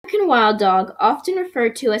wild dog, often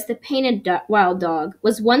referred to as the painted wild dog,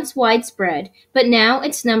 was once widespread, but now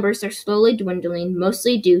its numbers are slowly dwindling,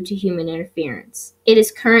 mostly due to human interference. It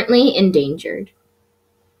is currently endangered.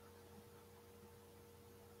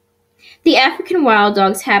 The African wild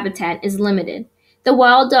dog's habitat is limited. The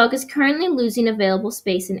wild dog is currently losing available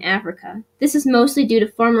space in Africa. This is mostly due to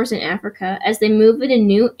farmers in Africa as they move into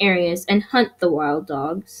new areas and hunt the wild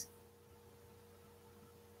dogs.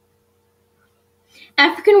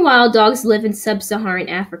 African wild dogs live in sub-Saharan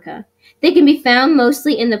Africa. They can be found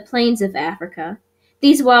mostly in the plains of Africa.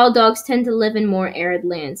 These wild dogs tend to live in more arid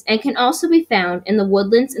lands and can also be found in the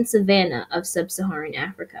woodlands and savanna of sub-Saharan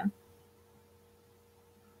Africa.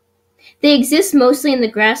 They exist mostly in the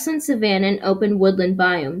grassland, savanna, and open woodland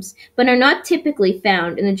biomes, but are not typically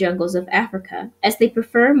found in the jungles of Africa, as they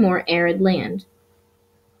prefer more arid land.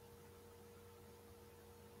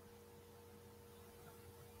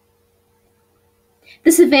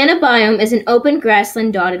 The savanna biome is an open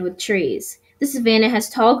grassland dotted with trees. The savanna has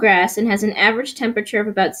tall grass and has an average temperature of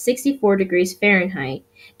about 64 degrees Fahrenheit.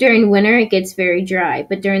 During winter, it gets very dry,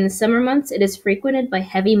 but during the summer months, it is frequented by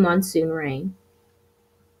heavy monsoon rain.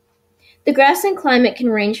 The grassland climate can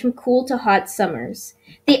range from cool to hot summers.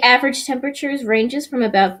 The average temperatures ranges from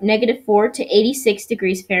about -4 to 86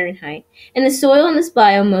 degrees Fahrenheit, and the soil in this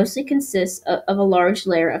biome mostly consists of a large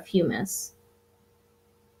layer of humus.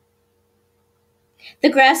 The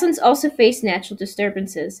grasslands also face natural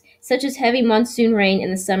disturbances, such as heavy monsoon rain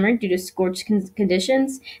in the summer due to scorched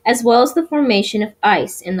conditions, as well as the formation of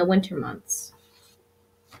ice in the winter months.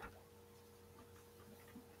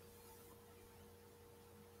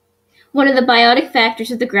 One of the biotic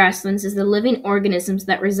factors of the grasslands is the living organisms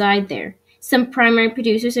that reside there. Some primary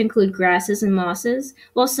producers include grasses and mosses,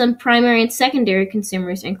 while some primary and secondary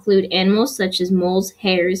consumers include animals such as moles,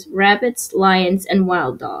 hares, rabbits, lions, and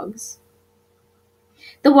wild dogs.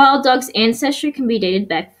 The wild dog's ancestry can be dated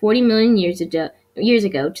back 40 million years ago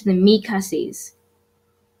to the Micases.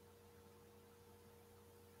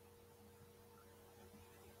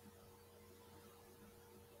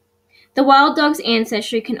 The wild dog's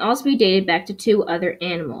ancestry can also be dated back to two other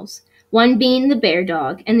animals, one being the bear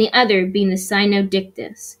dog and the other being the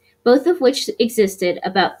Cynodictys, both of which existed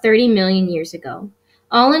about 30 million years ago.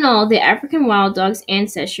 All in all, the African wild dog's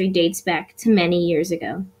ancestry dates back to many years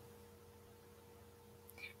ago.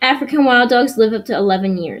 African wild dogs live up to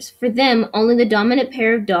 11 years. For them, only the dominant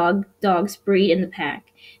pair of dogs breed in the pack.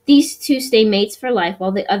 These two stay mates for life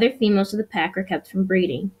while the other females of the pack are kept from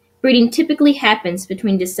breeding. Breeding typically happens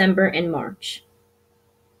between December and March.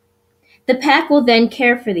 The pack will then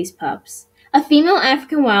care for these pups. A female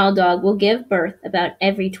African wild dog will give birth about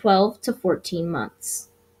every 12 to 14 months.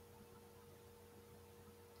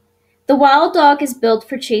 The wild dog is built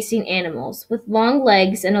for chasing animals, with long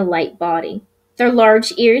legs and a light body. Their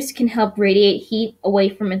large ears can help radiate heat away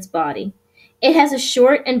from its body. It has a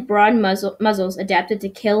short and broad muzzles adapted to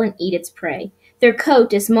kill and eat its prey. Their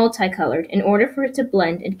coat is multicolored in order for it to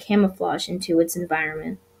blend and camouflage into its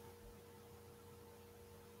environment.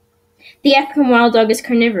 The African wild dog is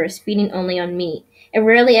carnivorous, feeding only on meat. It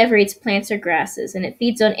rarely ever eats plants or grasses, and it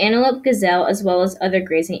feeds on antelope, gazelle, as well as other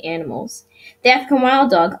grazing animals. The African wild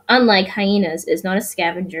dog, unlike hyenas, is not a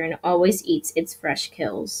scavenger and always eats its fresh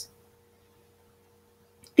kills.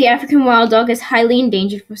 The African wild dog is highly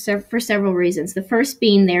endangered for several reasons, the first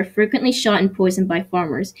being they are frequently shot and poisoned by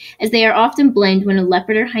farmers, as they are often blamed when a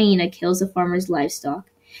leopard or hyena kills a farmer's livestock.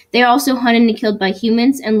 They are also hunted and killed by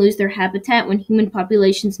humans and lose their habitat when human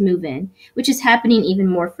populations move in, which is happening even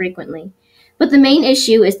more frequently. But the main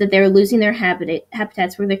issue is that they are losing their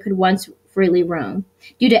habitats where they could once freely roam,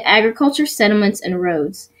 due to agriculture, settlements, and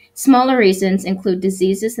roads. Smaller reasons include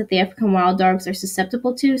diseases that the African wild dogs are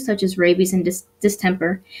susceptible to, such as rabies and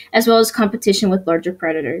distemper, as well as competition with larger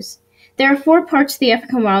predators. There are 4 parts to the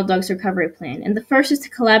African wild dog's recovery plan, and the first is to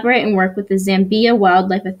collaborate and work with the Zambia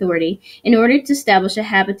Wildlife Authority in order to establish a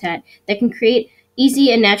habitat that can create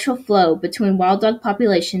easy and natural flow between wild dog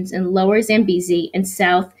populations in Lower Zambezi and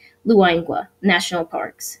South Luangwa National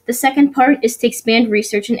Parks. The second part is to expand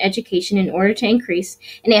research and education in order to increase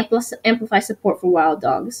and amplify support for wild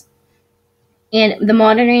dogs and the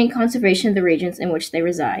monitoring and conservation of the regions in which they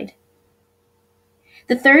reside.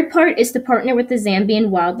 The third part is to partner with the Zambian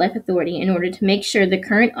Wildlife Authority in order to make sure the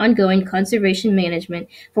current ongoing conservation management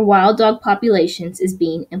for wild dog populations is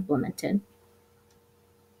being implemented.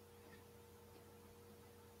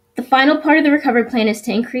 The final part of the recovery plan is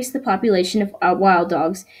to increase the population of wild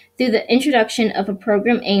dogs through the introduction of a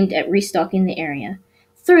program aimed at restocking the area.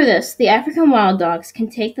 Through this, the African wild dogs can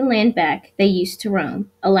take the land back they used to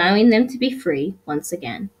roam, allowing them to be free once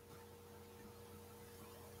again.